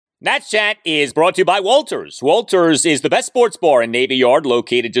Nats Chat is brought to you by Walters. Walters is the best sports bar in Navy Yard,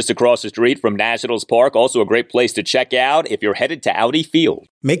 located just across the street from Nationals Park. Also a great place to check out if you're headed to Audi Field.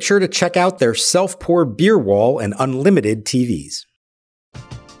 Make sure to check out their self-pour beer wall and unlimited TVs.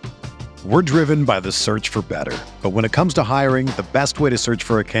 We're driven by the search for better. But when it comes to hiring, the best way to search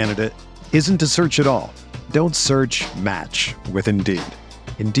for a candidate isn't to search at all. Don't search, match with Indeed.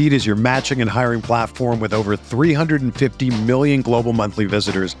 Indeed is your matching and hiring platform with over 350 million global monthly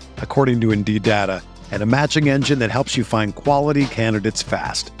visitors, according to Indeed data, and a matching engine that helps you find quality candidates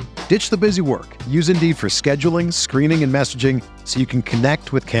fast. Ditch the busy work. Use Indeed for scheduling, screening, and messaging so you can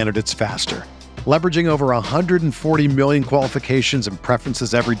connect with candidates faster. Leveraging over 140 million qualifications and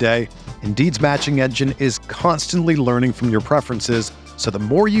preferences every day, Indeed's matching engine is constantly learning from your preferences, so the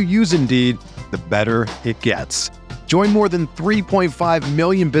more you use Indeed, the better it gets. Join more than 3.5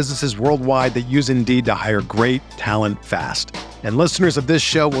 million businesses worldwide that use Indeed to hire great talent fast. And listeners of this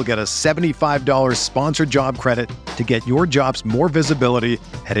show will get a $75 sponsored job credit to get your jobs more visibility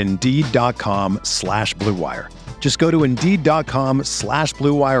at Indeed.com/Blue Wire. Just go to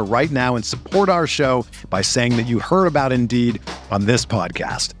Indeed.com/Blue Wire right now and support our show by saying that you heard about Indeed on this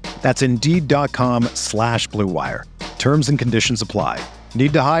podcast. That's Indeed.com/Blue Wire. Terms and conditions apply.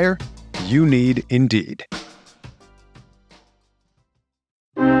 Need to hire? You need Indeed.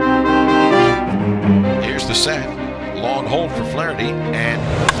 Here's the set. Long hold for Flaherty, and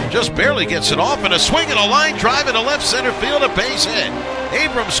just barely gets it off, and a swing and a line drive into left center field, a base hit.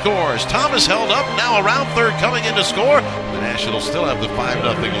 Abrams scores. Thomas held up, now around third coming in to score. The Nationals still have the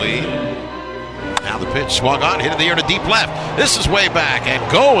 5-0 lead. Now the pitch swung on, hit in the air to deep left. This is way back, and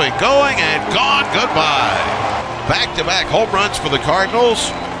going, and gone. Goodbye. Back-to-back home runs for the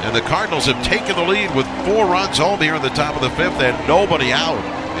Cardinals, and the Cardinals have taken the lead with 4 runs home here in the top of the 5th and nobody out.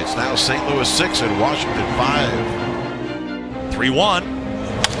 It's now St. Louis 6 and Washington 5. 3-1.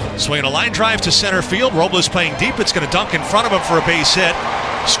 Swinging a line drive to center field. Robles playing deep. It's going to dunk in front of him for a base hit.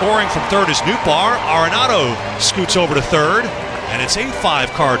 Scoring from third is Nootbaar. Arenado scoots over to third, and it's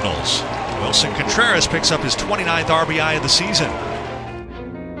 8-5 Cardinals. Wilson Contreras picks up his 29th RBI of the season.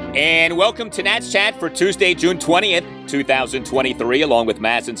 And welcome to Nats Chat for Tuesday, June 20th, 2023, along with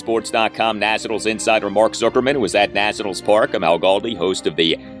MASNsports.com Nationals insider Mark Zuckerman, who was at Nationals Park. I'm Al Galdi, host of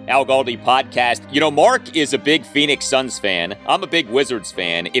the Al Galdi podcast. You know, Mark is a big Phoenix Suns fan. I'm a big Wizards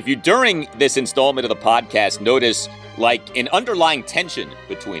fan. If you, during this installment of the podcast, notice like an underlying tension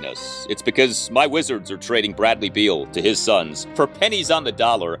between us, it's because my Wizards are trading Bradley Beal to his Suns for pennies on the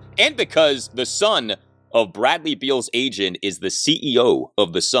dollar, and because the son of Bradley Beal's agent is the CEO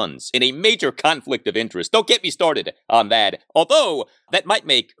of the Suns, in a major conflict of interest. Don't get me started on that, although that might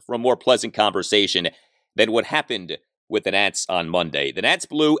make for a more pleasant conversation than what happened with the Nats on Monday. The Nats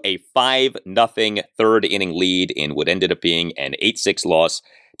blew a 5-0 third-inning lead in what ended up being an 8-6 loss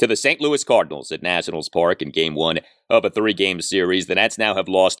to the St. Louis Cardinals at Nationals Park in Game 1 of a 3-game series. The Nats now have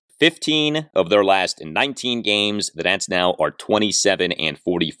lost 15 of their last 19 games. The Nats now are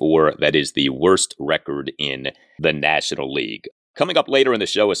 27-44. That is the worst record in the National League. Coming up later in the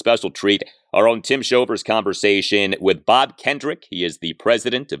show, a special treat, our own Tim Shover's conversation with Bob Kendrick. He is the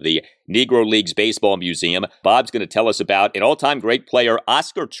president of the Negro Leagues Baseball Museum. Bob's going to tell us about an all-time great player,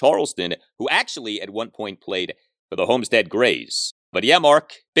 Oscar Charleston, who actually at one point played for the Homestead Grays. But yeah,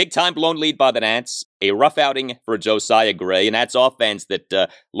 Mark, big-time blown lead by the Nats, a rough outing for Josiah Gray, a Nats offense that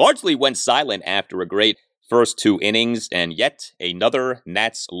largely went silent after a great first 2 innings, and yet another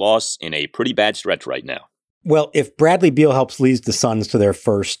Nats loss in a pretty bad stretch right now. Well, if Bradley Beal helps lead the Suns to their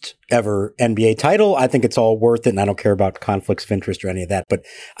first ever NBA title, I think it's all worth it, and I don't care about conflicts of interest or any of that. But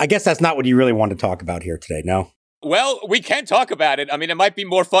I guess that's not what you really want to talk about here today, no? Well, we can talk about it. I mean, it might be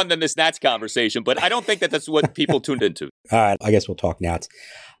more fun than this Nats conversation, but I don't think that that's what people tuned into. All right, I guess we'll talk Nats.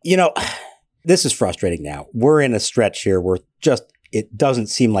 You know, this is frustrating now. We're in a stretch here where it doesn't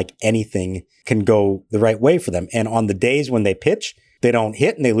seem like anything can go the right way for them. And on the days when they pitch, they don't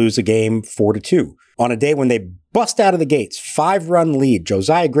hit and they lose a game 4-2. On a day when they bust out of the gates, 5-run lead,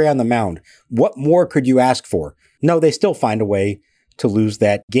 Josiah Gray on the mound, what more could you ask for? No, they still find a way to lose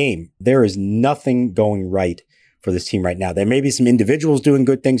that game. There is nothing going right for this team right now. There may be some individuals doing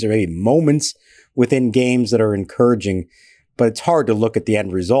good things. There may be moments within games that are encouraging, but it's hard to look at the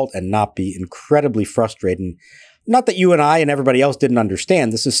end result and not be incredibly frustrated. Not that you and I and everybody else didn't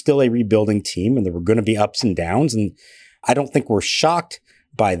understand. This is still a rebuilding team, and there were going to be ups and downs, and I don't think we're shocked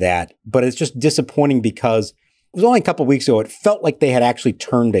by that, but it's just disappointing because it was only a couple of weeks ago. It felt like they had actually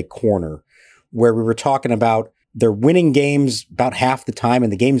turned a corner where we were talking about they're winning games about half the time,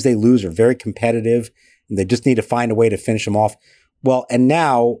 and the games they lose are very competitive, and they just need to find a way to finish them off. Well, and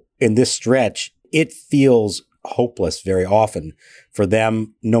now in this stretch, it feels hopeless very often for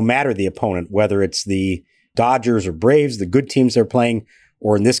them, no matter the opponent, whether it's the Dodgers or Braves, the good teams they're playing,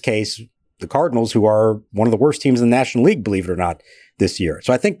 or in this case, the Cardinals, who are one of the worst teams in the National League, believe it or not, this year.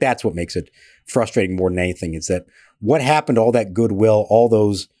 So I think that's what makes it frustrating more than anything, is that what happened to all that goodwill, all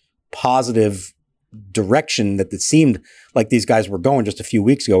those positive direction that it seemed like these guys were going just a few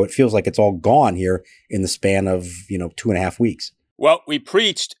weeks ago. It feels like it's all gone here in the span of, 2.5 weeks. Well, we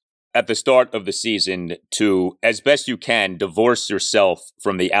preached at the start of the season to, as best you can, divorce yourself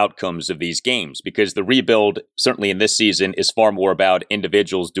from the outcomes of these games, because the rebuild, certainly in this season, is far more about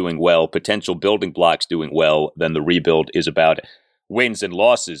individuals doing well, potential building blocks doing well, than the rebuild is about wins and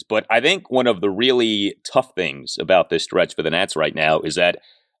losses. But I think one of the really tough things about this stretch for the Nats right now is that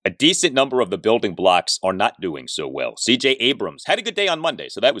a decent number of the building blocks are not doing so well. C.J. Abrams had a good day on Monday,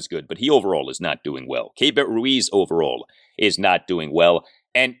 so that was good, but he overall is not doing well. Keibert Ruiz overall is not doing well.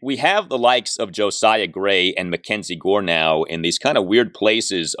 And we have the likes of Josiah Gray and Mackenzie Gore now in these kind of weird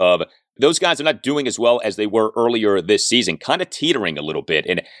places of those guys are not doing as well as they were earlier this season, kind of teetering a little bit.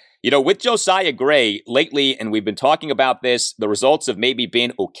 And with Josiah Gray lately, and we've been talking about this, the results have maybe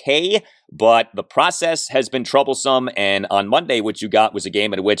been okay, but the process has been troublesome. And on Monday, what you got was a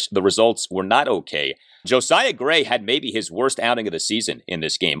game in which the results were not okay. Josiah Gray had maybe his worst outing of the season in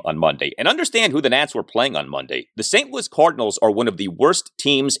this game on Monday. And understand who the Nats were playing on Monday. The St. Louis Cardinals are one of the worst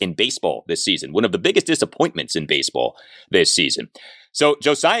teams in baseball this season, one of the biggest disappointments in baseball this season. So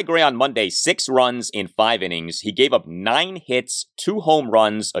Josiah Gray on Monday, 6 runs in 5 innings. He gave up 9 hits, 2 home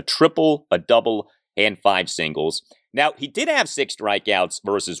runs, a triple, a double, and 5 singles. Now, he did have 6 strikeouts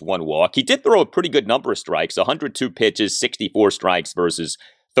versus 1 walk. He did throw a pretty good number of strikes, 102 pitches, 64 strikes versus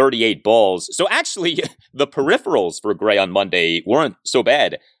 38 balls. So actually, the peripherals for Gray on Monday weren't so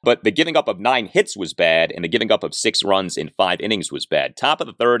bad, but the giving up of 9 hits was bad, and the giving up of 6 runs in 5 innings was bad. Top of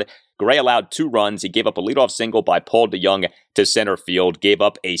the third, Gray allowed 2 runs. He gave up a leadoff single by Paul DeJong to center field, gave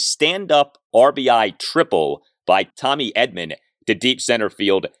up a stand-up RBI triple by Tommy Edman to deep center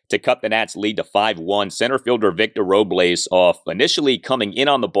field to cut the Nats' lead to 5-1. Center fielder Victor Robles, off initially coming in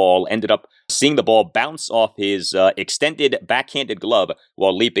on the ball, ended up seeing the ball bounce off his extended backhanded glove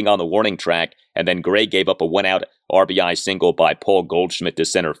while leaping on the warning track, and then Gray gave up a 1-out RBI single by Paul Goldschmidt to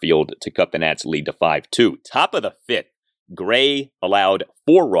center field to cut the Nats' lead to 5-2. Top of the 5th, Gray allowed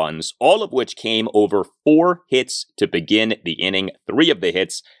 4 runs, all of which came over 4 hits to begin the inning. 3 of the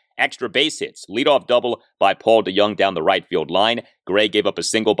hits extra base hits. Leadoff double by Paul DeJong down the right field line. Gray gave up a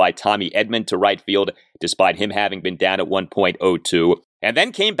single by Tommy Edman to right field, despite him having been down at 1.02. And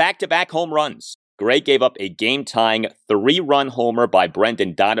then came back-to-back home runs. Gray gave up a game-tying 3-run homer by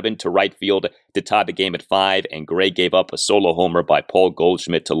Brendan Donovan to right field to tie the game at 5, and Gray gave up a solo homer by Paul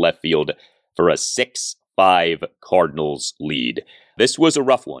Goldschmidt to left field for a 6-5 Cardinals lead. This was a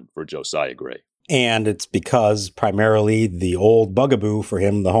rough one for Josiah Gray. And it's because primarily the old bugaboo for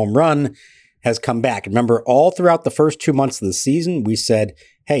him, the home run, has come back. Remember, all throughout the first 2 months of the season, we said,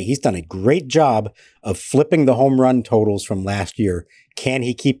 hey, he's done a great job of flipping the home run totals from last year. Can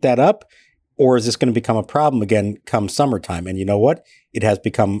he keep that up? Or is this going to become a problem again come summertime? And you know what? It has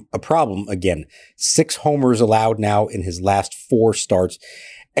become a problem again. 6 homers allowed now in his last 4 starts.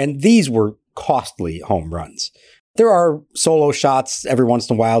 And these were costly home runs. There are solo shots every once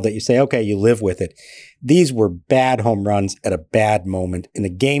in a while that you say, okay, you live with it. These were bad home runs at a bad moment in a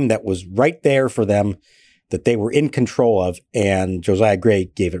game that was right there for them, that they were in control of, and Josiah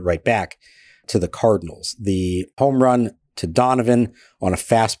Gray gave it right back to the Cardinals. The home run to Donovan on a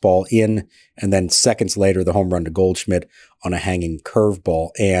fastball in, and then seconds later, the home run to Goldschmidt on a hanging curveball.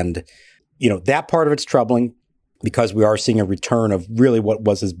 And, that part of it's troubling because we are seeing a return of really what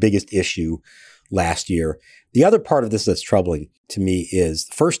was his biggest issue last year. The other part of this that's troubling to me is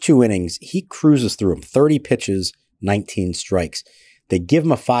the first 2 innings, he cruises through them, 30 pitches, 19 strikes. They give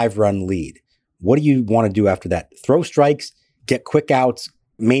him a 5-run lead. What do you want to do after that? Throw strikes, get quick outs,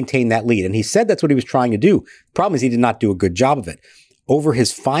 maintain that lead. And he said that's what he was trying to do. The problem is he did not do a good job of it. Over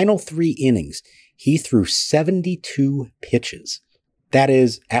his final 3 innings, he threw 72 pitches. That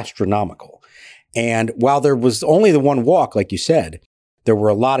is astronomical. And while there was only the 1 walk, like you said, there were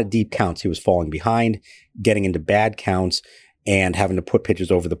a lot of deep counts. He was falling behind, getting into bad counts, and having to put pitches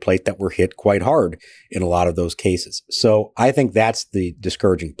over the plate that were hit quite hard in a lot of those cases. So I think that's the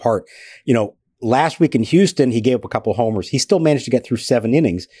discouraging part. Last week in Houston, he gave up a couple homers. He still managed to get through 7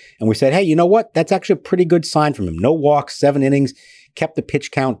 innings. And we said, hey, you know what? That's actually a pretty good sign from him. No walks, 7 innings, kept the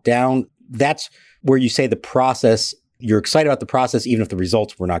pitch count down. That's where you say the process, you're excited about the process, even if the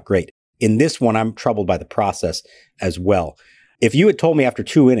results were not great. In this one, I'm troubled by the process as well. If you had told me after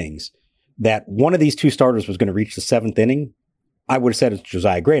 2 innings that one of these 2 starters was going to reach the 7th inning, I would have said it's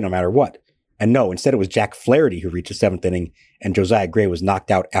Josiah Gray no matter what. And no, instead it was Jack Flaherty who reached the 7th inning, and Josiah Gray was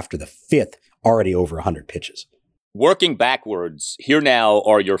knocked out after the 5th, already over 100 pitches. Working backwards, here now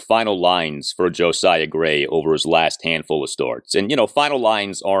are your final lines for Josiah Gray over his last handful of starts. And, final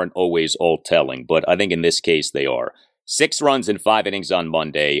lines aren't always all telling, but I think in this case they are. 6 runs in 5 innings on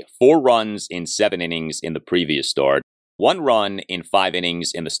Monday, 4 runs in 7 innings in the previous start, 1 run in 5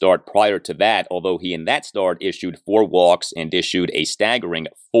 innings in the start prior to that, although he in that start issued 4 walks and issued a staggering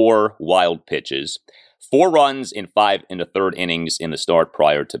 4 wild pitches, 4 runs in 5 in the 3rd innings in the start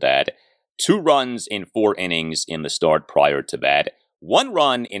prior to that, 2 runs in 4 innings in the start prior to that, 1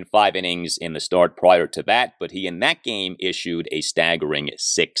 run in 5 innings in the start prior to that, but he in that game issued a staggering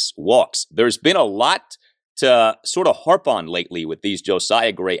 6 walks. There's been a lot to sort of harp on lately with these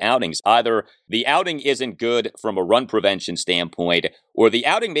Josiah Gray outings. Either the outing isn't good from a run prevention standpoint, or the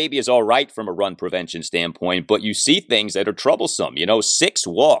outing maybe is all right from a run prevention standpoint, but you see things that are troublesome. 6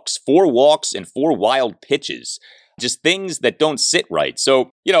 walks, 4 walks, and 4 wild pitches. Just things that don't sit right.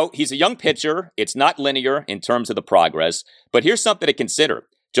 So, he's a young pitcher. It's not linear in terms of the progress. But here's something to consider.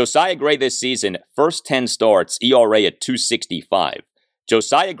 Josiah Gray this season, first 10 starts, ERA at 2.65.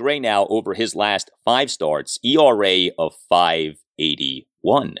 Josiah Gray now, over his last 5 starts, ERA of 5.81.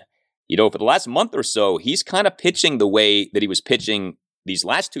 For the last month or so, he's kind of pitching the way that he was pitching these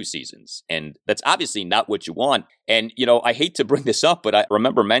last 2 seasons. And that's obviously not what you want. And, I hate to bring this up, but I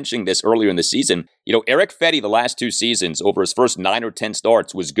remember mentioning this earlier in the season. Eric Fedde, the last 2 seasons, over his first 9 or 10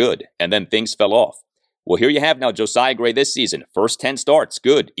 starts, was good. And then things fell off. Well, here you have now Josiah Gray this season. First 10 starts,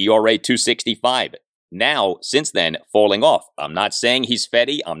 good. ERA 2.65. Now, since then, falling off. I'm not saying he's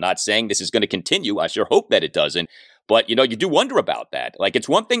Fedde. I'm not saying this is going to continue. I sure hope that it doesn't. But, you do wonder about that. Like, it's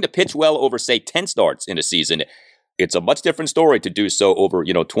one thing to pitch well over, say, 10 starts in a season. It's a much different story to do so over,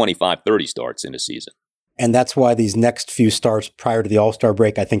 25, 30 starts in a season. And that's why these next few starts prior to the All-Star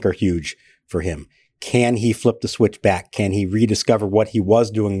break, I think, are huge for him. Can he flip the switch back? Can he rediscover what he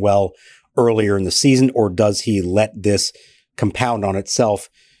was doing well earlier in the season? Or does he let this compound on itself?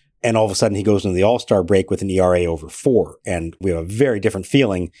 And all of a sudden he goes into the All-Star break with an ERA over 4. And we have a very different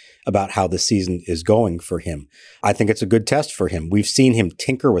feeling about how this season is going for him. I think it's a good test for him. We've seen him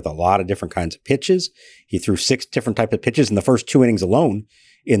tinker with a lot of different kinds of pitches. He threw 6 different types of pitches in the first 2 innings alone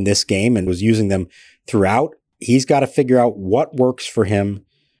in this game and was using them throughout. He's got to figure out what works for him,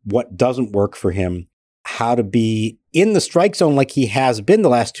 what doesn't work for him, how to be in the strike zone like he has been the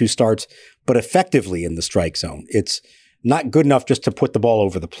last 2 starts, but effectively in the strike zone. It's not good enough just to put the ball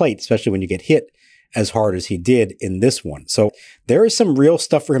over the plate, especially when you get hit as hard as he did in this one. So there is some real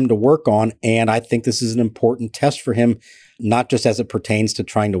stuff for him to work on, and I think this is an important test for him, not just as it pertains to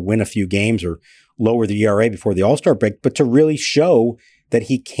trying to win a few games or lower the ERA before the All-Star break, but to really show that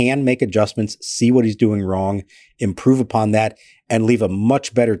he can make adjustments, see what he's doing wrong, improve upon that, and leave a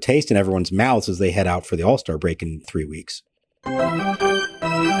much better taste in everyone's mouths as they head out for the All-Star break in 3 weeks.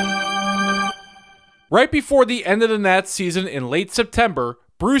 Right before the end of the Nats season in late September,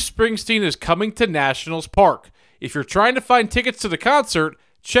 Bruce Springsteen is coming to Nationals Park. If you're trying to find tickets to the concert,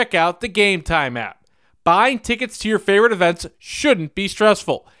 check out the Game Time app. Buying tickets to your favorite events shouldn't be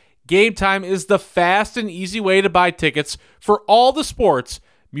stressful. Game Time is the fast and easy way to buy tickets for all the sports,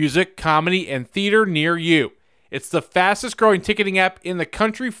 music, comedy, and theater near you. It's the fastest growing ticketing app in the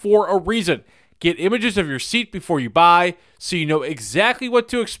country for a reason. Get images of your seat before you buy so you know exactly what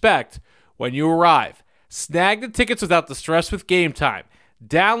to expect when you arrive. Snag the tickets without the stress with Game Time.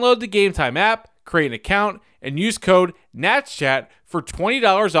 Download the Game Time app, create an account, and use code NATSCHAT for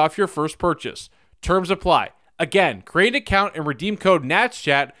 $20 off your first purchase. Terms apply. Again, create an account and redeem code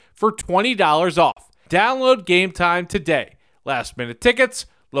NATSCHAT for $20 off. Download Game Time today. Last minute tickets,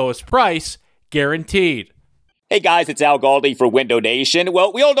 lowest price, guaranteed. Hey guys, it's Al Galdi for Window Nation.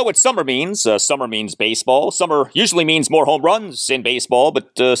 Well, we all know what summer means. Summer means baseball. Summer usually means more home runs in baseball,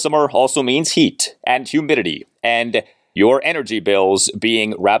 but summer also means heat and humidity and your energy bills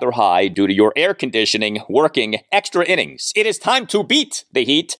being rather high due to your air conditioning working extra innings. It is time to beat the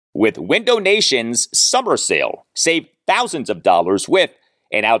heat with Window Nation's summer sale. Save thousands of dollars with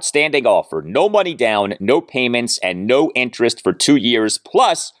an outstanding offer. No money down, no payments, and no interest for 2 years.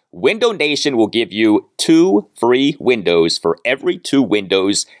 Plus, Window Nation will give you 2 free windows for every 2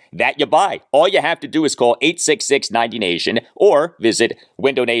 windows that you buy. All you have to do is call 866-90-NATION or visit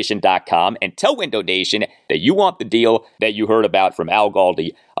windownation.com and tell Window Nation that you want the deal that you heard about from Al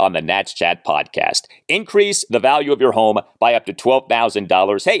Galdi on the Nats Chat podcast. Increase the value of your home by up to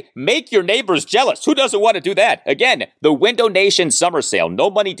 $12,000. Hey, make your neighbors jealous. Who doesn't want to do that? Again, the Window Nation summer sale. No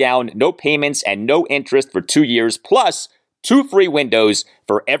money down, no payments, and no interest for 2 years. Plus, 2 free windows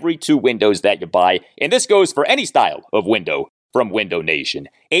for every 2 windows that you buy. And this goes for any style of window. from Window Nation.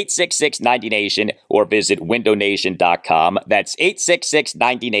 866-90Nation or visit windownation.com. That's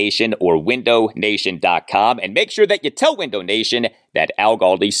 866-90Nation or windownation.com. And make sure that you tell Window Nation that Al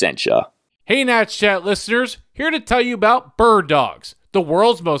Galdi sent you. Hey Nats Chat listeners, here to tell you about Bird Dogs, the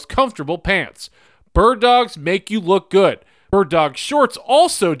world's most comfortable pants. Bird Dogs make you look good. Bird Dog shorts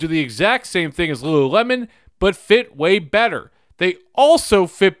also do the exact same thing as Lululemon, but fit way better. They also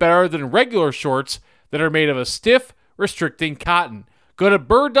fit better than regular shorts that are made of a stiff, restricting cotton. Go to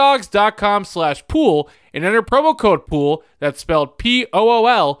birddogs.com/pool and enter promo code POOL, that's spelled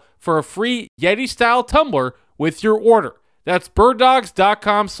POOL, for a free Yeti-style tumbler with your order. That's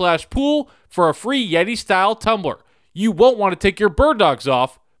birddogs.com/pool for a free Yeti-style tumbler. You won't want to take your Bird Dogs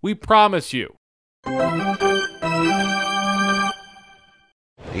off, we promise you.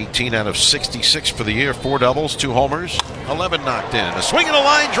 18 out of 66 for the year, 4 doubles, 2 homers, 11 knocked in. A swing and a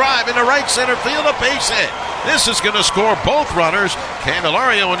line drive into right center field, a base hit. This is going to score both runners.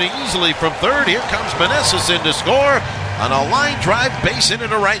 Candelario in easily from third. Here comes Meneses in to score on a line drive base hit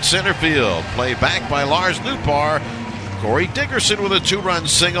into right center field. Play back by Lars Nootbaar. Corey Dickerson with a 2-run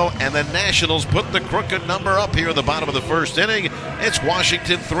single, and the Nationals put the crooked number up here in the bottom of the first inning. It's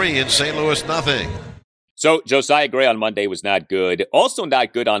Washington 3 and St. Louis nothing. So Josiah Gray on Monday was not good. Also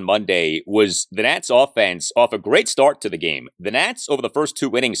not good on Monday was the Nats offense off a great start to the game. The Nats over the first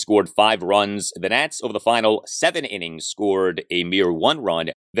 2 innings scored 5 runs. The Nats over the final 7 innings scored a mere 1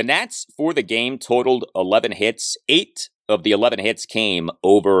 run. The Nats for the game totaled 11 hits. 8 of the 11 hits came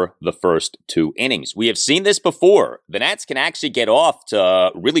over the first 2 innings. We have seen this before. The Nats can actually get off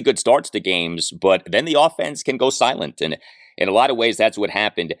to really good starts to games, but then the offense can go silent. And in a lot of ways, that's what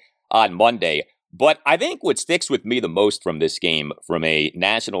happened on Monday. But I think what sticks with me the most from this game, from a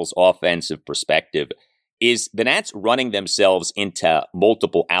Nationals offensive perspective, is the Nats running themselves into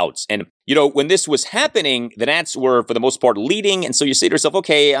multiple outs. And, when this was happening, the Nats were, for the most part, leading. And so you say to yourself,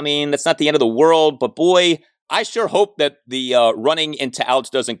 okay, that's not the end of the world. But boy, I sure hope that the running into outs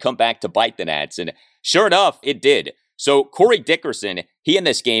doesn't come back to bite the Nats. And sure enough, it did. So Corey Dickerson, he in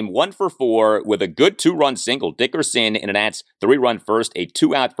this game, 1 for 4 with a good 2-run single. Dickerson in an Nats 3-run first, a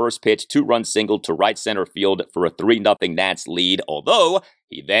 2-out first pitch, 2-run single to right center field for a 3-0 Nats lead, although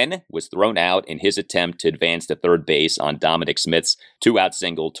he then was thrown out in his attempt to advance to third base on Dominic Smith's 2-out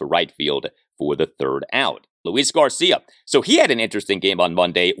single to right field for the 3rd out. Luis Garcia, so he had an interesting game on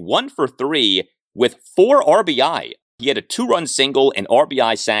Monday, 1 for 3 with 4 RBI. He had a 2-run single, an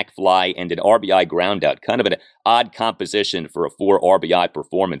RBI sac fly, and an RBI groundout. Kind of an odd composition for a 4 RBI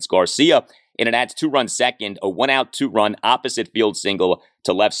performance. Garcia in an Nats 2-run second, a 1-out 2-run opposite field single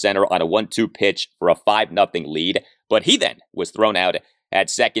to left center on a 1-2 pitch for a 5-0 lead. But he then was thrown out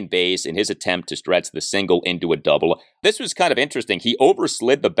at second base in his attempt to stretch the single into a double. This was kind of interesting. He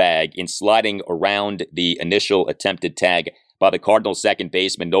overslid the bag in sliding around the initial attempted tag by the Cardinals second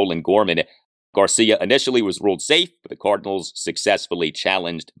baseman Nolan Gorman. Garcia initially was ruled safe, but the Cardinals successfully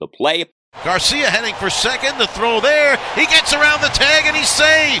challenged the play. Garcia heading for second, the throw there. He gets around the tag and he's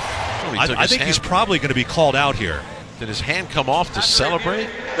safe. I think he's probably going to be called out here. Did his hand come off to celebrate?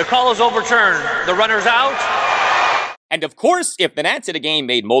 The call is overturned. The runner's out. And of course, if the Nats in a game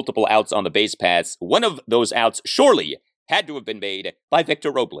made multiple outs on the base paths, one of those outs surely had to have been made by Victor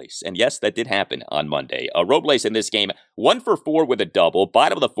Robles. And yes, that did happen on Monday. Robles in this game, 1 for 4 with a double.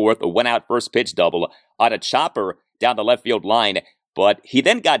 Bottom of the 4th, a 1-out first pitch double on a chopper down the left field line. But he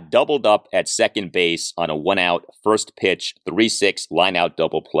then got doubled up at second base on a 1-out first pitch, 3-6 line-out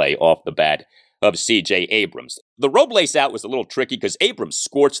double play off the bat of C.J. Abrams. The Robles out was a little tricky because Abrams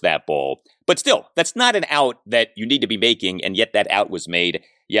scorched that ball. But still, that's not an out that you need to be making, and yet that out was made.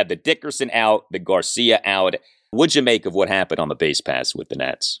 You had the Dickerson out, the Garcia out. What'd you make of what happened on the base pass with the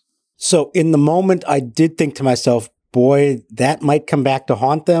Nats? So in the moment, I did think to myself, boy, that might come back to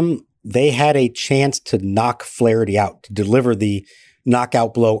haunt them. They had a chance to knock Flaherty out, to deliver the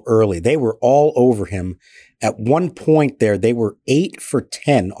knockout blow early. They were all over him. At one point there, they were 8 for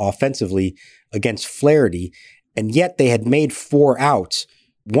 10 offensively against Flaherty, and yet they had made 4 outs.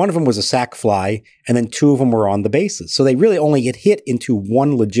 One of them was a sac fly, and then 2 of them were on the bases. So they really only get hit into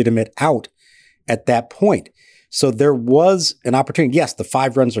 1 legitimate out at that point. So there was an opportunity. Yes, the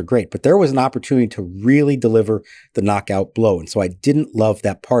 5 runs are great, but there was an opportunity to really deliver the knockout blow. And so I didn't love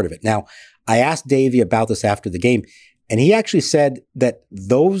that part of it. Now, I asked Davey about this after the game, and he actually said that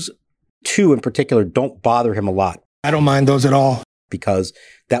those 2 in particular don't bother him a lot. I don't mind those at all. Because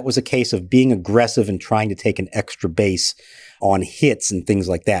that was a case of being aggressive and trying to take an extra base on hits and things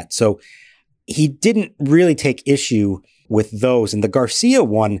like that. So he didn't really take issue with those. And the Garcia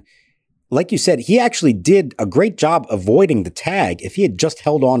one, like you said, he actually did a great job avoiding the tag if he had just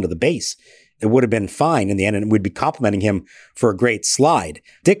held on to the base it would have been fine in the end, and we'd be complimenting him for a great slide.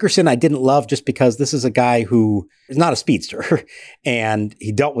 Dickerson, I didn't love just because this is a guy who is not a speedster, and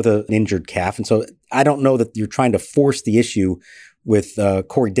he dealt with an injured calf. And so I don't know that you're trying to force the issue with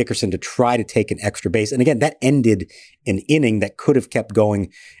Corey Dickerson to try to take an extra base. And again, that ended an inning that could have kept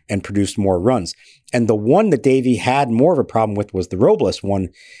going and produced more runs. And the one that Davey had more of a problem with was the Robles one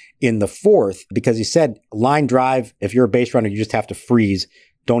in the fourth, because he said, line drive, if you're a base runner, you just have to freeze.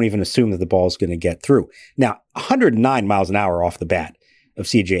 Don't even assume that the ball is going to get through. Now, 109 miles an hour off the bat of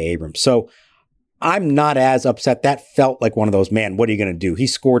C.J. Abrams. So I'm not as upset. That felt like one of those, man, what are you going to do? He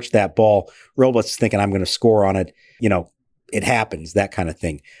scorched that ball. Robles is thinking, I'm going to score on it. It happens, that kind of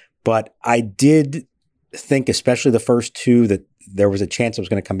thing. But I did think, especially the first two, that there was a chance it was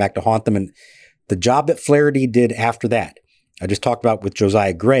going to come back to haunt them. And the job that Flaherty did after that, I just talked about with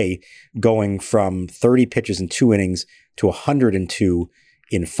Josiah Gray going from 30 pitches in 2 innings to 102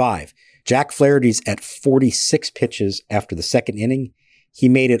 in 5. Jack Flaherty's at 46 pitches after the second inning. He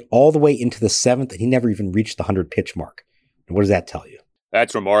made it all the way into the 7th, and he never even reached the 100-pitch mark. And what does that tell you?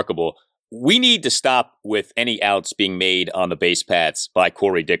 That's remarkable. We need to stop with any outs being made on the base paths by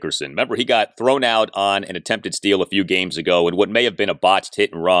Corey Dickerson. Remember, he got thrown out on an attempted steal a few games ago in what may have been a botched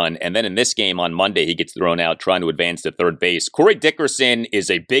hit and run. And then in this game on Monday, he gets thrown out trying to advance to third base. Corey Dickerson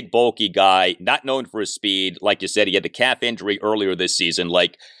is a big, bulky guy, not known for his speed. Like you said, he had the calf injury earlier this season.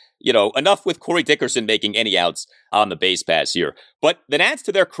 Enough with Corey Dickerson making any outs on the base pass here. But the Nats,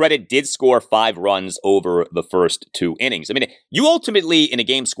 to their credit, did score 5 runs over the first 2 innings. I mean, you ultimately, in a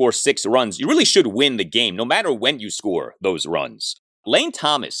game, score 6 runs. You really should win the game, no matter when you score those runs. Lane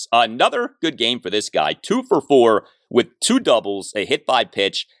Thomas, another good game for this guy. 2 for 4 with 2 doubles, a hit by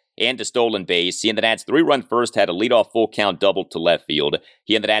pitch, and a stolen base. He and the Nats 3-run first had a leadoff full count double to left field.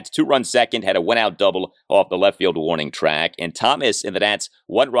 He and the Nats 2-run second had a 1-out double off the left field warning track. And Thomas and the Nats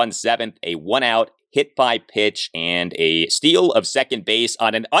 1-run 7th, a 1-out hit by pitch, and a steal of second base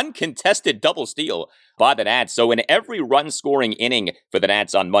on an uncontested double steal by the Nats. So in every run-scoring inning for the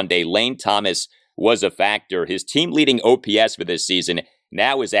Nats on Monday, Lane Thomas was a factor. His team-leading OPS for this season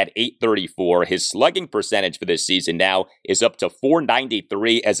now is at .834. His slugging percentage for this season now is up to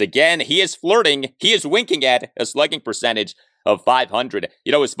 .493, as again, he is winking at a slugging percentage of .500.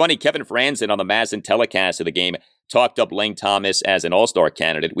 It's funny, Kevin Franzen on the MASN telecast of the game talked up Lane Thomas as an all-star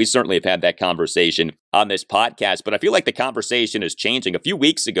candidate. We certainly have had that conversation on this podcast, but I feel like the conversation is changing. A few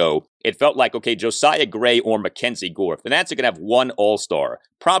weeks ago, it felt like, okay, Josiah Gray or Mackenzie Gore. If the Nats are going to have one all-star,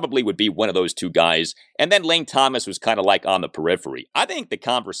 probably would be one of those two guys. And then Lane Thomas was kind of like on the periphery. I think the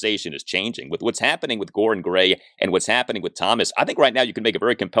conversation is changing with what's happening with Gore and Gray and what's happening with Thomas. I think right now you can make a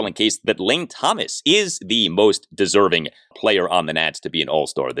very compelling case that Lane Thomas is the most deserving player on the Nats to be an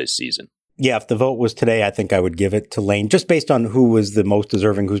all-star this season. Yeah, if the vote was today, I think I would give it to Lane, just based on who was the most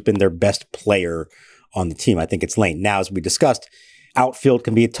deserving, who's been their best player on the team. I think it's Lane. Now, as we discussed, outfield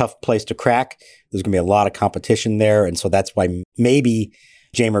can be a tough place to crack. There's going to be a lot of competition there, and so that's why maybe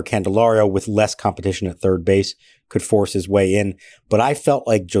Jeimer Candelario, with less competition at third base, could force his way in. But I felt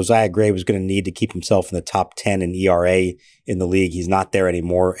like Josiah Gray was going to need to keep himself in the top 10 in ERA in the league. He's not there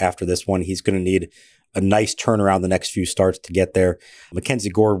anymore after this one. He's going to need a nice turnaround the next few starts to get there. Mackenzie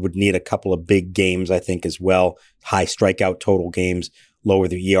Gore would need a couple of big games, I think, as well. High strikeout total games, lower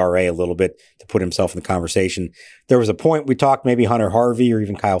the ERA a little bit to put himself in the conversation. There was a point we talked maybe Hunter Harvey or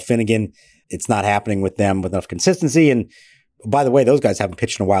even Kyle Finnegan. It's not happening with them with enough consistency. And by the way, those guys haven't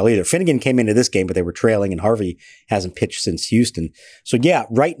pitched in a while either. Finnegan came into this game, but they were trailing, and Harvey hasn't pitched since Houston. So yeah,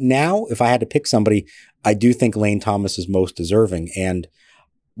 right now, if I had to pick somebody, I do think Lane Thomas is most deserving. And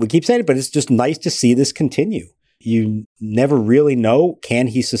we keep saying it, but it's just nice to see this continue. You never really know, can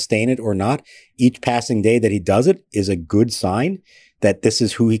he sustain it or not? Each passing day that he does it is a good sign that this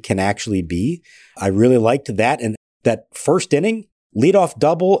is who he can actually be. I really liked that. And that first inning, leadoff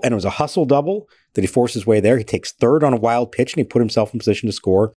double, and it was a hustle double that he forced his way there. He takes third on a wild pitch, and he put himself in position to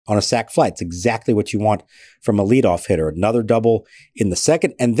score on a sac fly. It's exactly what you want from a leadoff hitter. Another double in the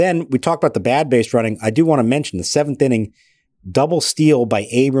second. And then we talked about the bad base running. I do want to mention the 7th inning, double steal by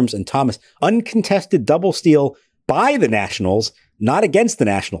Abrams and Thomas. Uncontested double steal by the Nationals, not against the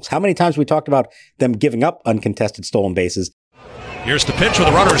Nationals. How many times we talked about them giving up uncontested stolen bases? Here's the pitch where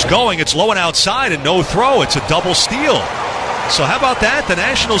the runner's going. It's low and outside and no throw. It's a double steal. So how about that? The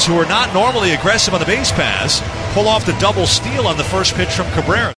Nationals, who are not normally aggressive on the base pass, pull off the double steal on the first pitch from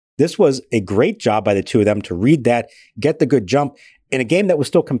Cabrera. This was a great job by the two of them to read that, get the good jump in a game that was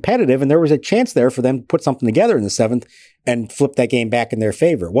still competitive, and there was a chance there for them to put something together in the 7th and flip that game back in their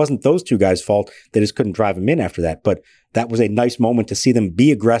favor. It wasn't those two guys' fault. They just couldn't drive them in after that. But that was a nice moment to see them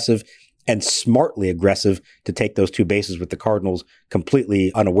be aggressive and smartly aggressive to take those 2 bases with the Cardinals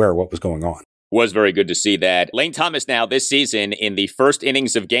completely unaware of what was going on. Was very good to see that. Lane Thomas now this season in the first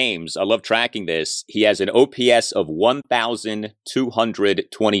innings of games, I love tracking this, he has an OPS of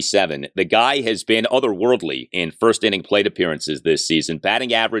 1,227. The guy has been otherworldly in first inning plate appearances this season.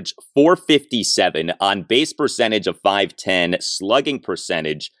 Batting average 457, on base percentage of 510, slugging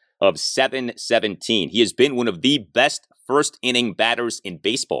percentage of 717. He has been one of the best first inning batters in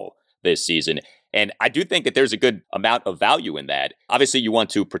baseball this season. And I do think that there's a good amount of value in that. Obviously, you want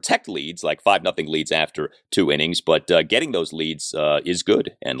to protect leads, like 5-0 leads after 2 innings, but getting those leads is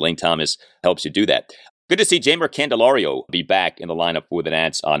good, and Lane Thomas helps you do that. Good to see Jeimer Candelario be back in the lineup for the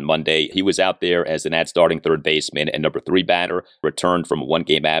Nats on Monday. He was out there as the Nats starting third baseman and number 3 batter, returned from a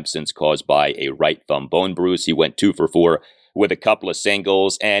 1-game absence caused by a right thumb bone bruise. He went 2 for 4 with a couple of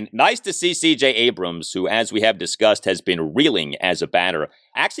singles. And nice to see C.J. Abrams, who, as we have discussed, has been reeling as a batter,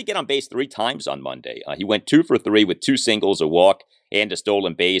 actually get on base 3 times on Monday. He went 2 for 3 with 2 singles, a walk, and a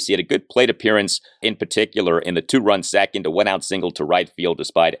stolen base. He had a good plate appearance, in particular in the 2-run second, a 1-out single to right field,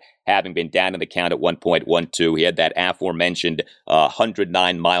 despite having been down in the count at 1.12. He had that aforementioned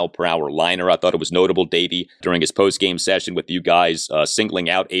 109-mile-per-hour liner. I thought it was notable, Davey, during his post-game session with you guys, singling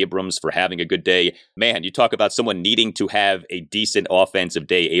out Abrams for having a good day. Man, you talk about someone needing to have a decent offensive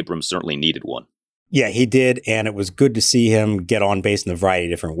day. Abrams certainly needed one. Yeah, he did, and it was good to see him get on base in a variety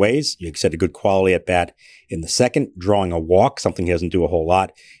of different ways. You said a good quality at bat in the second, drawing a walk, something he doesn't do a whole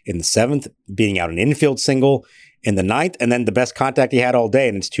lot. In the 7th, beating out an infield single. In the 9th, and then the best contact he had all day,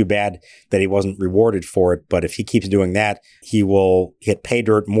 and it's too bad that he wasn't rewarded for it. But if he keeps doing that, he will hit pay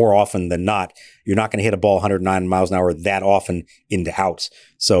dirt more often than not. You're not going to hit a ball 109 miles an hour that often into outs.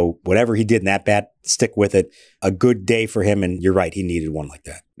 So whatever he did in that bat, stick with it. A good day for him, and you're right, he needed one like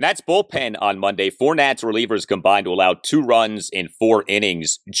that. Nats bullpen on Monday. 4 Nats relievers combined to allow 2 runs in 4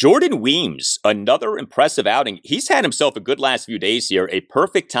 innings. Jordan Weems, another impressive outing. He's had himself a good last few days here. A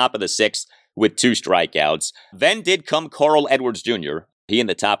perfect top of the 6th with 2 strikeouts. Then did come Carl Edwards Jr. He in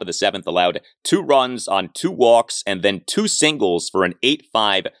the top of the 7th allowed 2 runs on 2 walks and then 2 singles for an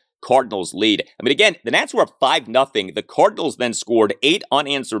 8-5 Cardinals lead. I mean, again, the Nats were up 5-0. The Cardinals then scored 8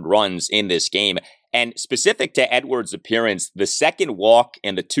 unanswered runs in this game. And specific to Edwards' appearance, the second walk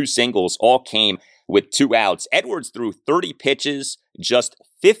and the 2 singles all came with 2 outs. Edwards threw 30 pitches, just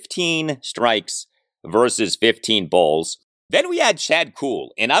 15 strikes versus 15 balls. Then we had Chad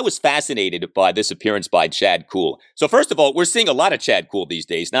Kuhl, and I was fascinated by this appearance by Chad Kuhl. So first of all, we're seeing a lot of Chad Kuhl these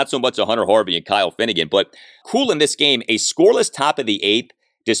days, not so much of Hunter Harvey and Kyle Finnegan, but Kuhl in this game, a scoreless top of the 8th,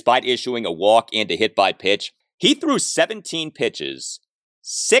 despite issuing a walk and a hit by pitch. He threw 17 pitches,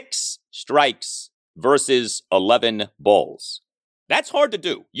 6 strikes versus 11 balls. That's hard to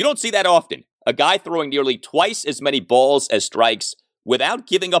do. You don't see that often. A guy throwing nearly twice as many balls as strikes without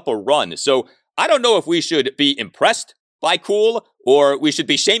giving up a run. So I don't know if we should be impressed by Kuhl, or we should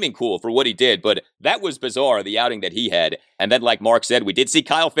be shaming Kuhl for what he did, but that was bizarre, the outing that he had. And then, like Mark said, we did see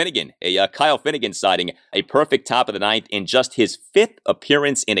Kyle Finnegan, a Kyle Finnegan sighting, a perfect top of the 9th in just his 5th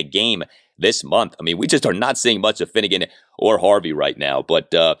appearance in a game this month. I mean, we just are not seeing much of Finnegan or Harvey right now,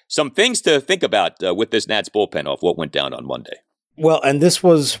 but some things to think about with this Nats bullpen off what went down on Monday. Well, and this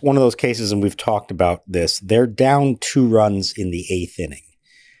was one of those cases, and we've talked about this. They're down 2 runs in the 8th inning.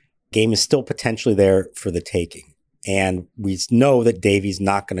 Game is still potentially there for the taking. And we know that Davey's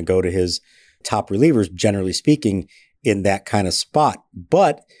not going to go to his top relievers, generally speaking, in that kind of spot.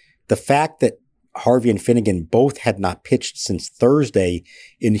 But the fact that Harvey and Finnegan both had not pitched since Thursday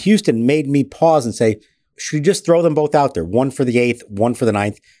in Houston made me pause and say, should you just throw them both out there? 1 for the 8th, 1 for the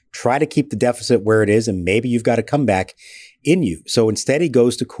 9th. Try to keep the deficit where it is, and maybe you've got a comeback in you. So instead, he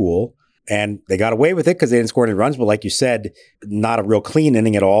goes to Kuhl. And they got away with it because they didn't score any runs. But like you said, not a real clean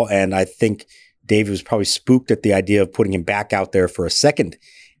inning at all. And I think Davey was probably spooked at the idea of putting him back out there for a second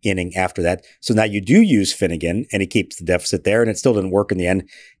inning after that. So now you do use Finnegan, and he keeps the deficit there, and it still didn't work in the end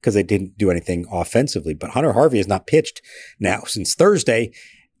because they didn't do anything offensively. But Hunter Harvey has not pitched now since Thursday,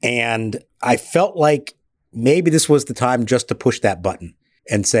 and I felt like maybe this was the time just to push that button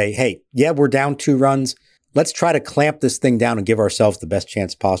and say, hey, yeah, we're down 2 runs. Let's try to clamp this thing down and give ourselves the best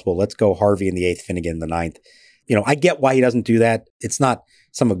chance possible. Let's go Harvey in the 8th, Finnegan in the 9th. You know, I get why he doesn't do that. It's not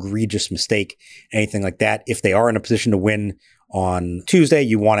some egregious mistake, anything like that. If they are in a position to win on Tuesday,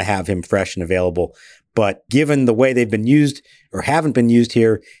 you want to have him fresh and available. But given the way they've been used or haven't been used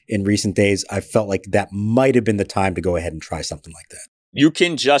here in recent days, I felt like that might have been the time to go ahead and try something like that. You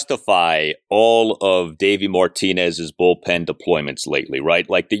can justify all of Davey Martinez's bullpen deployments lately, right?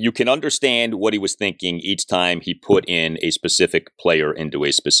 Like that you can understand what he was thinking each time he put in a specific player into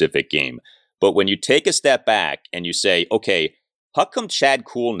a specific game. But when you take a step back and you say, okay, how come Chad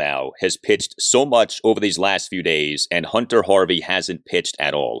Kuhl now has pitched so much over these last few days and Hunter Harvey hasn't pitched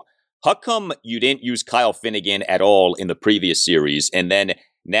at all? how come you didn't use Kyle Finnegan at all in the previous series? And then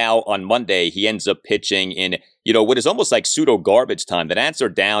now on Monday, he ends up pitching in, what is almost like pseudo garbage time. The Nats are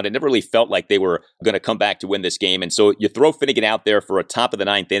down. It never really felt like they were going to come back to win this game. And so you throw Finnegan out there for a top of the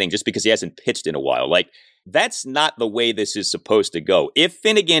ninth inning just because he hasn't pitched in a while. Like, that's not the way this is supposed to go. If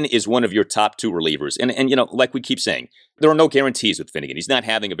Finnegan is one of your top two relievers, and like we keep saying, there are no guarantees with Finnegan. He's not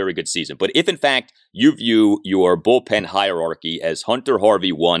having a very good season. But if, in fact, you view your bullpen hierarchy as Hunter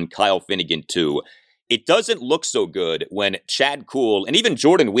Harvey 1, Kyle Finnegan 2, it doesn't look so good when Chad Kuhl and even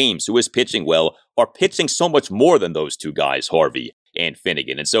Jordan Weems, who is pitching well, are pitching so much more than those two guys, Harvey and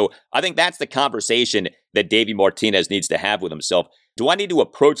Finnegan. And so I think that's the conversation that Davey Martinez needs to have with himself. Do I need to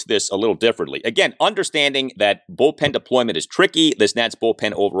approach this a little differently? Again, understanding that bullpen deployment is tricky. This Nats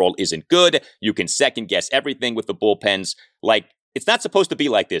bullpen overall isn't good. You can second guess everything with the bullpens. Like, it's not supposed to be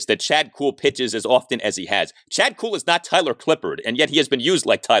like this, that Chad Kuhl pitches as often as he has. Chad Kuhl is not Tyler Clippard, and yet he has been used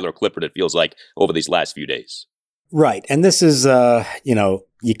like Tyler Clippard, it feels like, over these last few days. Right. And this is,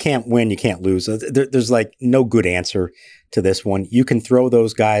 you can't win, you can't lose. There's like no good answer to this one. You can throw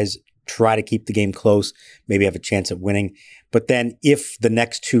those guys, try to keep the game close, maybe have a chance at winning. But then if the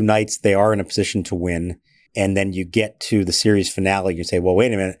next two nights they are in a position to win, and then you get to the series finale, you say, well,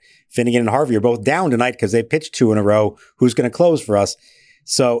 wait a minute, Finnegan and Harvey are both down tonight because they pitched two in a row. Who's going to close for us?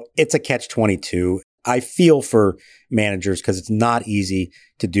 So it's a catch-22. I feel for managers because it's not easy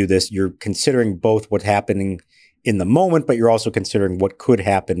to do this. You're considering both what's happening in the moment, but you're also considering what could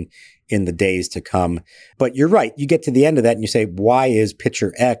happen in the days to come. But you're right. You get to the end of that and you say, why is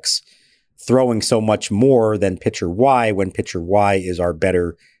pitcher X throwing so much more than pitcher Y when pitcher Y is our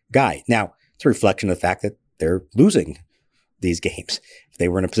better guy? Now, it's a reflection of the fact that they're losing these games. If they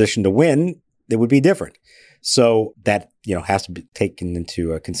were in a position to win, it would be different. So that, has to be taken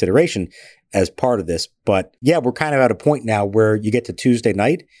into consideration as part of this. But yeah, we're kind of at a point now where you get to Tuesday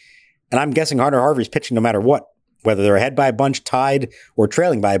night, and I'm guessing Hunter Harvey's pitching no matter what. Whether they're ahead by a bunch, tied, or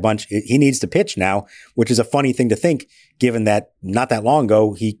trailing by a bunch, he needs to pitch now, which is a funny thing to think, given that not that long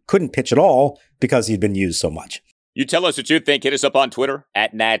ago, he couldn't pitch at all because he'd been used so much. You tell us what you think. Hit us up on Twitter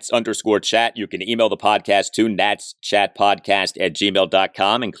 @Nats_chat. You can email the podcast to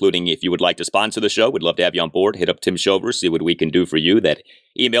natschatpodcast@gmail.com, including if you would like to sponsor the show. We'd love to have you on board. Hit up Tim Shover, see what we can do for you. That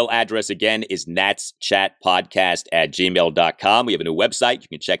email address again is natschatpodcast@gmail.com. We have a new website. You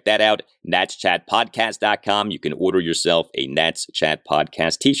can check that out, natschatpodcast.com. You can order yourself a Nats Chat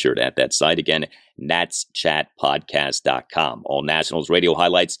Podcast t-shirt at that site. Again, natschatpodcast.com. All Nationals radio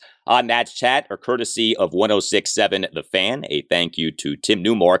highlights on Nats Chat are courtesy of 106.7 The Fan. A thank you to Tim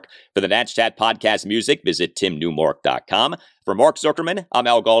Newmark for the Nats Chat podcast music. Visit timnewmark.com. For Mark Zuckerman, I'm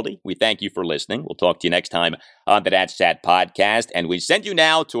Al Galdi. We thank you for listening. We'll talk to you next time on the Nats Chat podcast. And we send you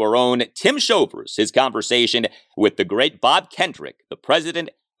now to our own Tim Shovers, his conversation with the great Bob Kendrick, the president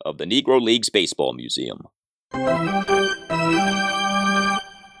of the Negro Leagues Baseball Museum.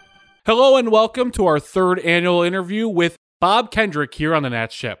 Hello and welcome to our third annual interview with Bob Kendrick here on the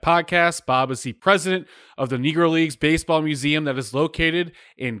Nats Chat podcast. Bob is the president of the Negro Leagues Baseball Museum that is located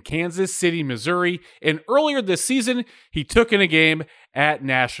in Kansas City, Missouri. And earlier this season, he took in a game at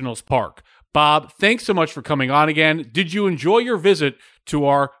Nationals Park. Bob, thanks so much for coming on again. Did you enjoy your visit to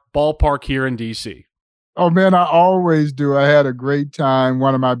our ballpark here in D.C.? Oh, man, I always do. I had a great time.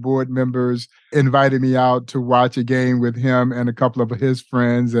 One of my board members invited me out to watch a game with him and a couple of his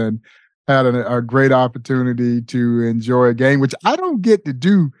friends, and had a great opportunity to enjoy a game, which I don't get to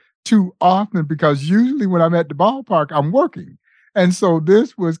do too often because usually when I'm at the ballpark, I'm working. And so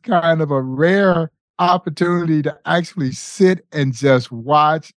this was kind of a rare opportunity to actually sit and just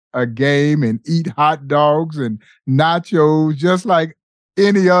watch a game and eat hot dogs and nachos, just like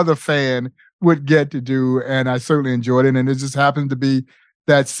any other fan would get to do. And I certainly enjoyed it. And it just happened to be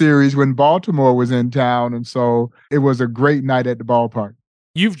that series when Baltimore was in town. And so it was a great night at the ballpark.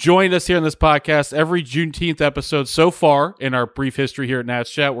 You've joined us here on this podcast every Juneteenth episode so far in our brief history here at Nats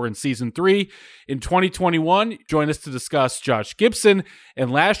Chat. We're in season 3. In 2021, join us to discuss Josh Gibson.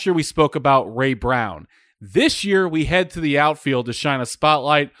 And last year we spoke about Ray Brown. This year we head to the outfield to shine a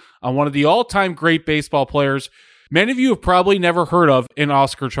spotlight on one of the all-time great baseball players many of you have probably never heard of in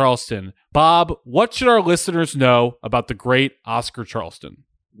Oscar Charleston. Bob, what should our listeners know about the great Oscar Charleston?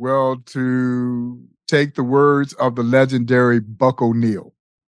 Well, to take the words of the legendary Buck O'Neil,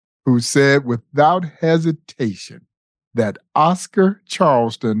 who said without hesitation that Oscar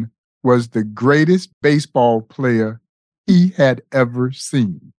Charleston was the greatest baseball player he had ever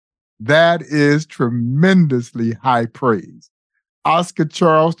seen. That is tremendously high praise. Oscar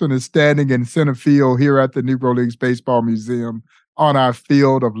Charleston is standing in center field here at the Negro Leagues Baseball Museum on our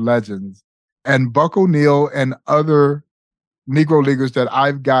Field of Legends. And Buck O'Neil and other Negro Leaguers that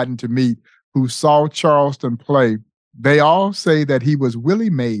I've gotten to meet who saw Charleston play, they all say that he was Willie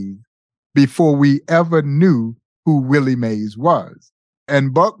Mays before we ever knew who Willie Mays was.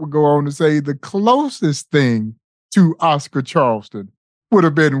 And Buck would go on to say the closest thing to Oscar Charleston would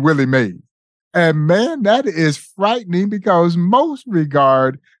have been Willie Mays. And man, that is frightening because most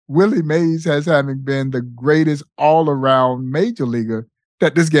regard Willie Mays as having been the greatest all-around major leaguer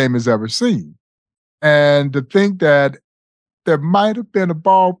that this game has ever seen. And to think that there might have been a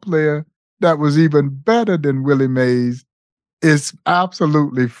ball player that was even better than Willie Mays is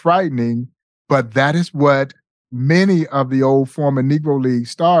absolutely frightening. But that is what many of the old former Negro League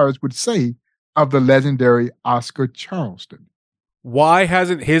stars would say of the legendary Oscar Charleston. Why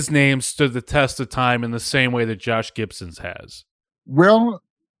hasn't his name stood the test of time in the same way that Josh Gibson's has? Well,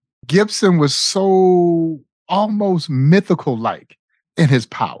 Gibson was so almost mythical-like in his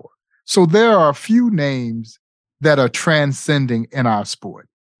power. So there are a few names that are transcending in our sport.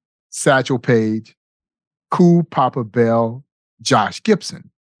 Satchel Paige, Cool Papa Bell, Josh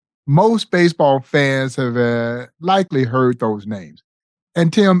Gibson. Most baseball fans have likely heard those names.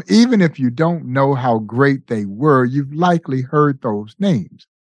 And Tim, even if you don't know how great they were, you've likely heard those names.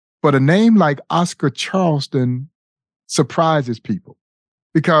 But a name like Oscar Charleston surprises people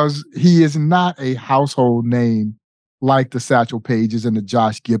because he is not a household name like the Satchel Paiges and the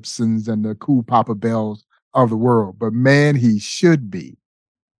Josh Gibsons and the Cool Papa Bells of the world. But man, he should be.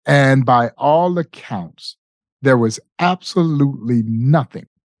 And by all accounts, there was absolutely nothing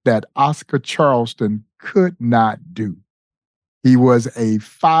that Oscar Charleston could not do. He was a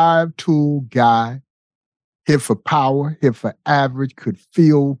five-tool guy, hit for power, hit for average, could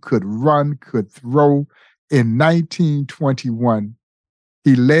field, could run, could throw. In 1921,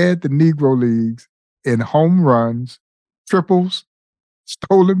 he led the Negro Leagues in home runs, triples,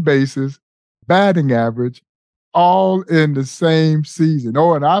 stolen bases, batting average, all in the same season.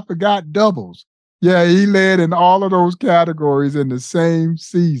 Oh, and I forgot doubles. Yeah, he led in all of those categories in the same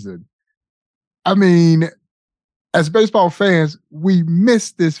season. I mean, as baseball fans, we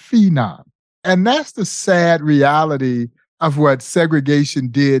miss this phenom. And that's the sad reality of what segregation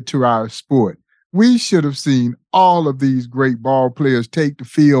did to our sport. We should have seen all of these great ball players take the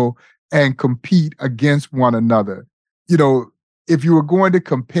field and compete against one another. You know, if you were going to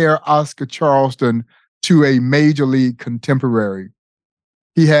compare Oscar Charleston to a major league contemporary,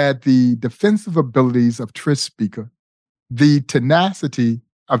 he had the defensive abilities of Tris Speaker, the tenacity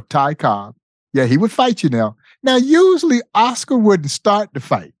of Ty Cobb. Yeah, he would fight you now. Now, usually Oscar wouldn't start the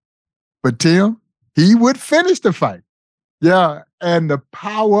fight, but Tim, he would finish the fight. Yeah, and the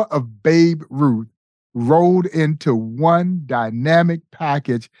power of Babe Ruth rolled into one dynamic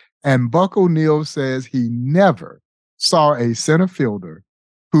package, and Buck O'Neil says he never saw a center fielder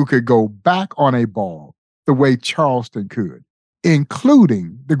who could go back on a ball the way Charleston could,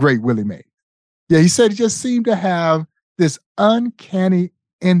 including the great Willie Mays. Yeah, he said he just seemed to have this uncanny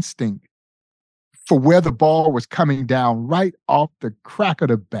instinct for where the ball was coming down right off the crack of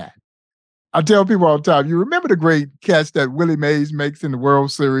the bat. I tell people all the time, you remember the great catch that Willie Mays makes in the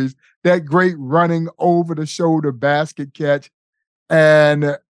World Series, that great running over-the-shoulder basket catch?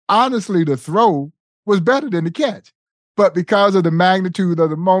 And honestly, the throw was better than the catch. But because of the magnitude of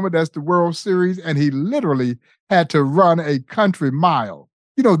the moment, that's the World Series, and he literally had to run a country mile.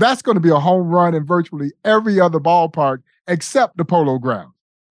 You know, that's going to be a home run in virtually every other ballpark except the Polo Grounds.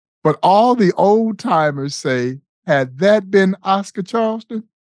 But all the old-timers say, had that been Oscar Charleston,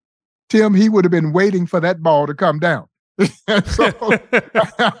 Tim, he would have been waiting for that ball to come down.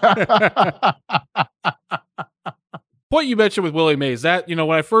 What you mentioned with Willie Mays, that, you know,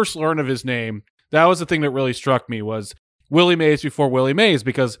 when I first learned of his name, that was the thing that really struck me was Willie Mays before Willie Mays,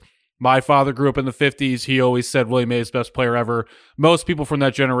 because my father grew up in the 50s. He always said Willie Mays, best player ever. Most people from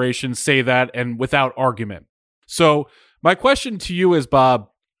that generation say that, and without argument. So my question to you is, Bob,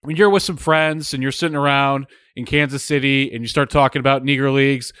 when you're with some friends and you're sitting around in Kansas City and you start talking about Negro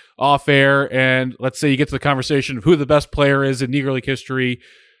Leagues off air, and let's say you get to the conversation of who the best player is in Negro League history,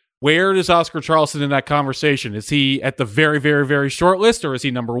 where is Oscar Charleston in that conversation? Is he at the very, very, very short list, or is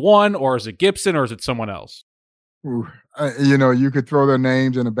he number one, or is it Gibson, or is it someone else? Ooh, you know, you could throw their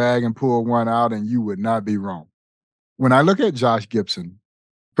names in a bag and pull one out and you would not be wrong. When I look at Josh Gibson,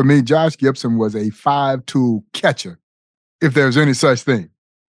 for me, Josh Gibson was a five-tool catcher, if there's any such thing,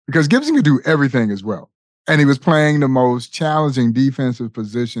 because Gibson could do everything as well. And he was playing the most challenging defensive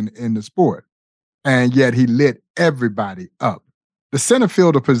position in the sport. And yet he lit everybody up. The center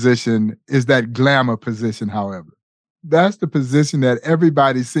fielder position is that glamour position, however. That's the position that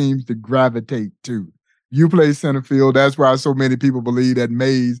everybody seems to gravitate to. You play center field. That's why so many people believe that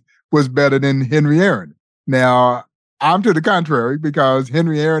Mays was better than Henry Aaron. Now, I'm to the contrary because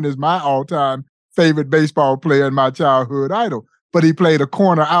Henry Aaron is my all-time favorite baseball player and my childhood idol. But he played a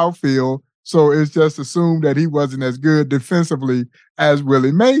corner outfield, so it's just assumed that he wasn't as good defensively as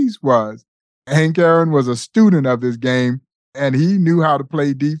Willie Mays was. Hank Aaron was a student of this game, and he knew how to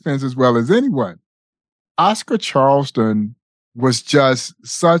play defense as well as anyone. Oscar Charleston was just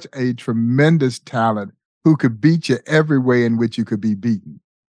such a tremendous talent who could beat you every way in which you could be beaten.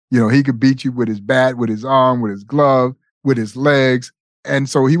 You know, he could beat you with his bat, with his arm, with his glove, with his legs. And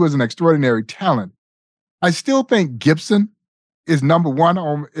so he was an extraordinary talent. I still think Gibson is number one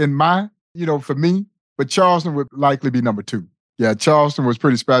for me, but Charleston would likely be number two. Yeah, Charleston was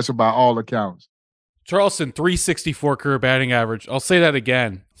pretty special by all accounts. Charleston, 364 career batting average. I'll say that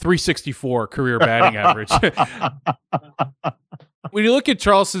again, 364 career batting average. When you look at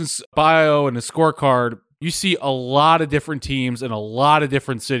Charleston's bio and his scorecard, you see a lot of different teams in a lot of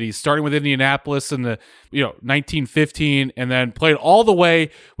different cities, starting with Indianapolis in the 1915, and then played all the way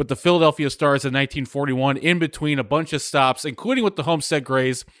with the Philadelphia Stars in 1941, in between a bunch of stops, including with the Homestead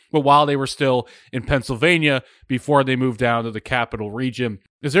Grays, but while they were still in Pennsylvania before they moved down to the Capital Region.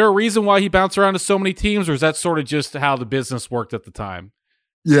 Is there a reason why he bounced around to so many teams, or is that sort of just how the business worked at the time?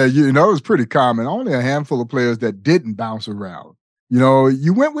 Yeah, it was pretty common. Only a handful of players that didn't bounce around.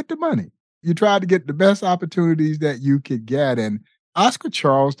 You went with the money. You tried to get the best opportunities that you could get. And Oscar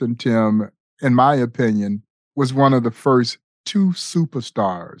Charleston, Tim, in my opinion, was one of the first two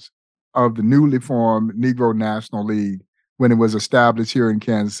superstars of the newly formed Negro National League when it was established here in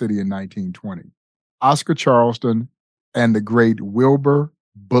Kansas City in 1920. Oscar Charleston and the great Wilbur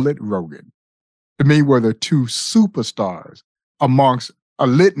Bullet Rogan, to me, were the two superstars amongst a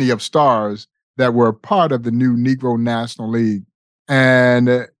litany of stars that were part of the new Negro National League.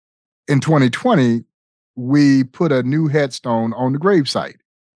 And in 2020, we put a new headstone on the gravesite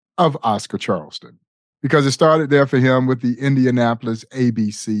of Oscar Charleston because it started there for him with the Indianapolis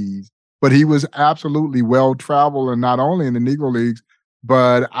ABCs. But he was absolutely well-traveled, and not only in the Negro Leagues,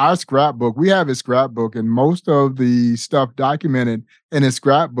 but our scrapbook, we have his scrapbook, and most of the stuff documented in his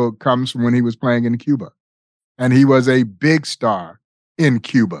scrapbook comes from when he was playing in Cuba. And he was a big star in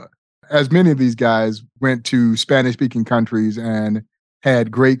Cuba. As many of these guys went to Spanish-speaking countries and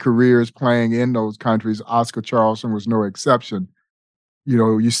had great careers playing in those countries, Oscar Charleston was no exception.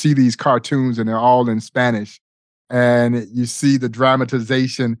 You see these cartoons and they're all in Spanish, and you see the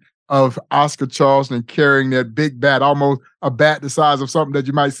dramatization of Oscar Charleston carrying that big bat, almost a bat the size of something that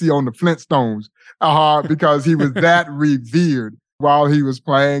you might see on the Flintstones, because he was that revered while he was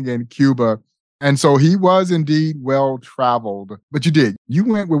playing in Cuba. And so he was indeed well-traveled. But you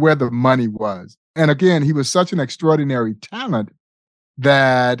went with where the money was. And again, he was such an extraordinary talent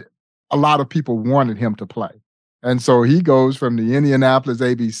that a lot of people wanted him to play. And so he goes from the Indianapolis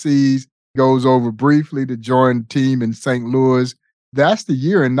ABCs, goes over briefly to join the team in St. Louis. That's the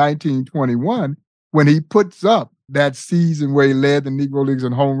year in 1921 when he puts up that season where he led the Negro Leagues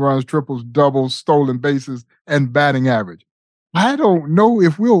in home runs, triples, doubles, stolen bases, and batting average. I don't know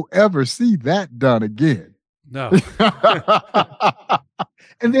if we'll ever see that done again. No.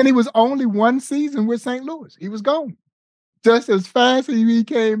 And then he was only one season with St. Louis. He was gone. Just as fast as he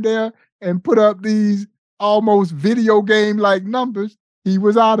came there and put up these almost video game-like numbers, he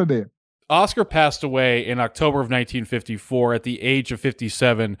was out of there. Oscar passed away in October of 1954 at the age of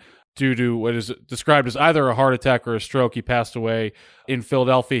 57 due to what is described as either a heart attack or a stroke. He passed away in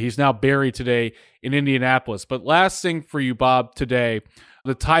Philadelphia. He's now buried today in Indianapolis. But last thing for you, Bob, today,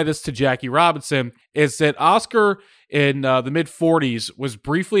 to tie this to Jackie Robinson, is that Oscar in the mid-40s was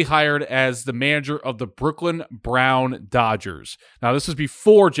briefly hired as the manager of the Brooklyn Brown Dodgers. Now, this was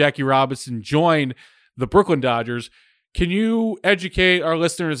before Jackie Robinson joined the Brooklyn Dodgers. Can you educate our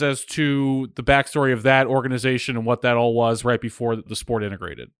listeners as to the backstory of that organization and what that all was right before the sport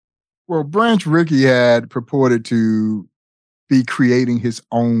integrated? Well, Branch Rickey had purported to be creating his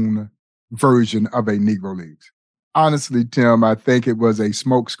own version of a Negro Leagues. Honestly, Tim, I think it was a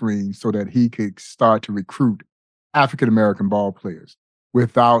smokescreen so that he could start to recruit African-American ball players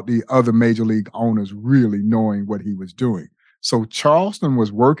without the other major league owners really knowing what he was doing. So Charleston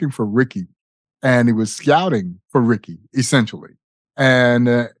was working for Rickey, and he was scouting for Rickey, essentially.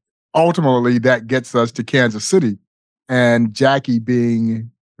 And ultimately, that gets us to Kansas City, and Jackie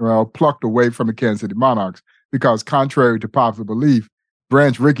being plucked away from the Kansas City Monarchs, because contrary to popular belief,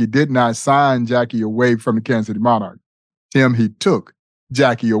 Branch Rickey did not sign Jackie away from the Kansas City Monarchs. Tim, he took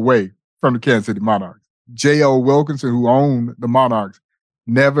Jackie away from the Kansas City Monarchs. J.O. Wilkinson, who owned the Monarchs,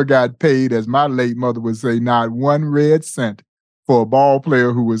 never got paid, as my late mother would say, not one red cent for a ball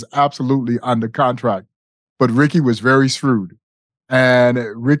player who was absolutely under contract. But Rickey was very shrewd. And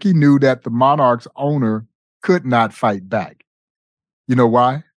Rickey knew that the Monarchs owner could not fight back. You know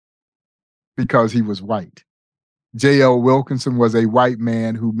why? Because he was white. J.L. Wilkinson was a white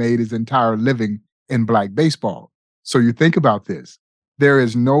man who made his entire living in black baseball. So you think about this. There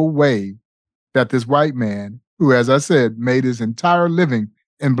is no way that this white man, who, as I said, made his entire living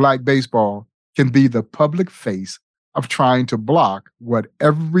in black baseball, can be the public face of trying to block what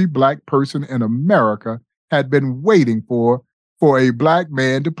every black person in America had been waiting for a black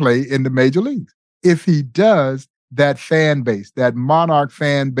man to play in the major leagues. If he does, that fan base, that Monarch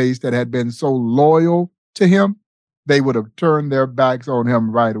fan base that had been so loyal to him, they would have turned their backs on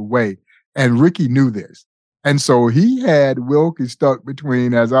him right away. And Rickey knew this. And so he had Wilkie stuck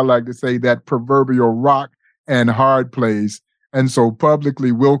between, as I like to say, that proverbial rock and hard place. And so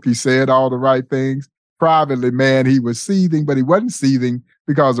publicly, Wilkie said all the right things. Privately, man, he was seething, but he wasn't seething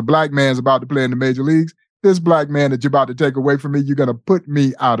because a black man's about to play in the major leagues. This black man that you're about to take away from me, you're going to put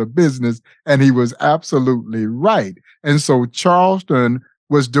me out of business. And he was absolutely right. And so Charleston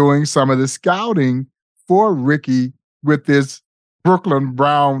was doing some of the scouting for Rickey with this Brooklyn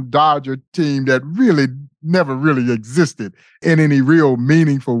Brown Dodger team that really never really existed in any real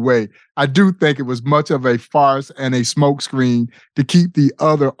meaningful way. I do think it was much of a farce and a smokescreen to keep the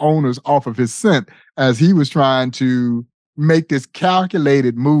other owners off of his scent as he was trying to make this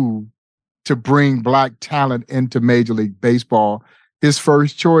calculated move to bring black talent into Major League Baseball. His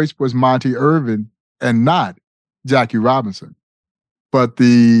first choice was Monty Irvin and not Jackie Robinson. But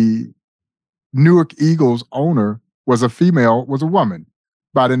the Newark Eagles owner was a woman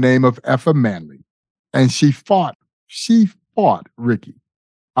by the name of Effa Manley. And she fought Rickey.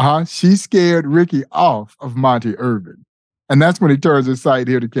 She scared Rickey off of Monty Irvin. And that's when he turns his sight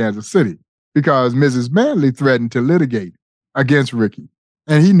here to Kansas City because Mrs. Manley threatened to litigate against Rickey.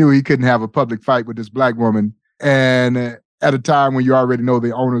 And he knew he couldn't have a public fight with this black woman. And at a time when you already know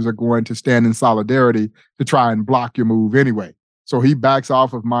the owners are going to stand in solidarity to try and block your move anyway. So he backs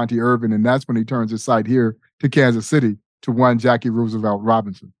off of Monty Irvin, and that's when he turns his sight here to Kansas City to one Jackie Roosevelt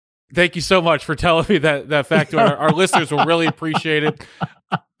Robinson. Thank you so much for telling me that fact. Our listeners will really appreciate it.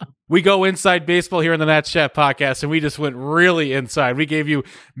 We go inside baseball here in the Nats Chat podcast, and we just went really inside. We gave you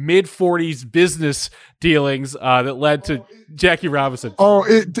mid-40s business dealings that led to Jackie Robinson.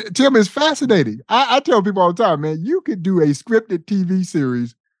 Tim, it's fascinating. I tell people all the time, man, you could do a scripted TV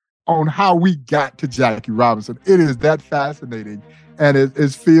series on how we got to Jackie Robinson. It is that fascinating, and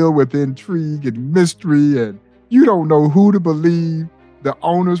it's filled with intrigue and mystery, and you don't know who to believe. The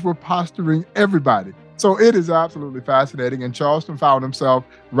owners were posturing everybody. So it is absolutely fascinating, and Charleston found himself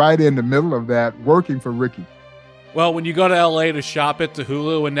right in the middle of that, working for Rickey. Well, when you go to L.A. to shop it to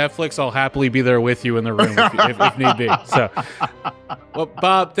Hulu and Netflix, I'll happily be there with you in the room if need be. So, well,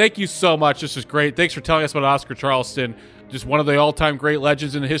 Bob, thank you so much. This is great. Thanks for telling us about Oscar Charleston, just one of the all-time great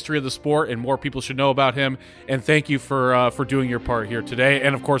legends in the history of the sport, and more people should know about him. And thank you for doing your part here today,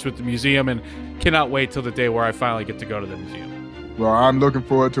 and of course with the museum. And cannot wait till the day where I finally get to go to the museum. Well, I'm looking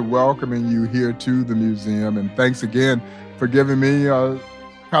forward to welcoming you here to the museum. And thanks again for giving me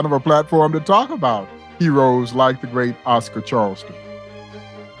kind of a platform to talk about heroes like the great Oscar Charleston.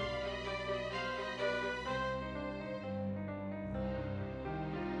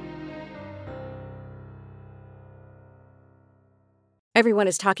 Everyone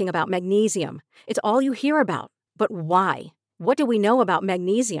is talking about magnesium. It's all you hear about. But why? What do we know about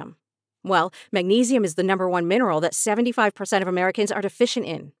magnesium? Well, magnesium is the number one mineral that 75% of Americans are deficient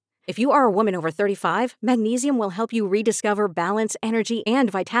in. If you are a woman over 35, magnesium will help you rediscover balance, energy,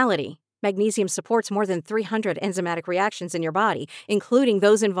 and vitality. Magnesium supports more than 300 enzymatic reactions in your body, including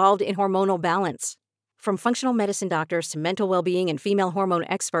those involved in hormonal balance. From functional medicine doctors to mental well-being and female hormone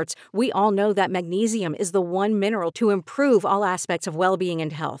experts, we all know that magnesium is the one mineral to improve all aspects of well-being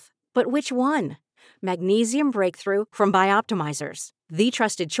and health. But which one? Magnesium Breakthrough from Bioptimizers, the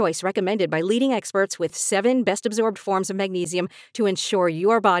trusted choice recommended by leading experts with 7 best-absorbed forms of magnesium to ensure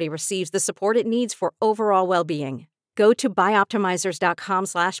your body receives the support it needs for overall well-being. Go to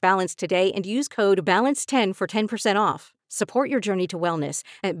bioptimizers.com/balance today and use code BALANCE10 for 10% off. Support your journey to wellness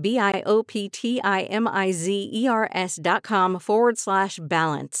at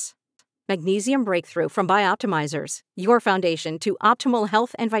bioptimizers.com/balance. Magnesium Breakthrough from Bioptimizers, your foundation to optimal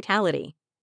health and vitality.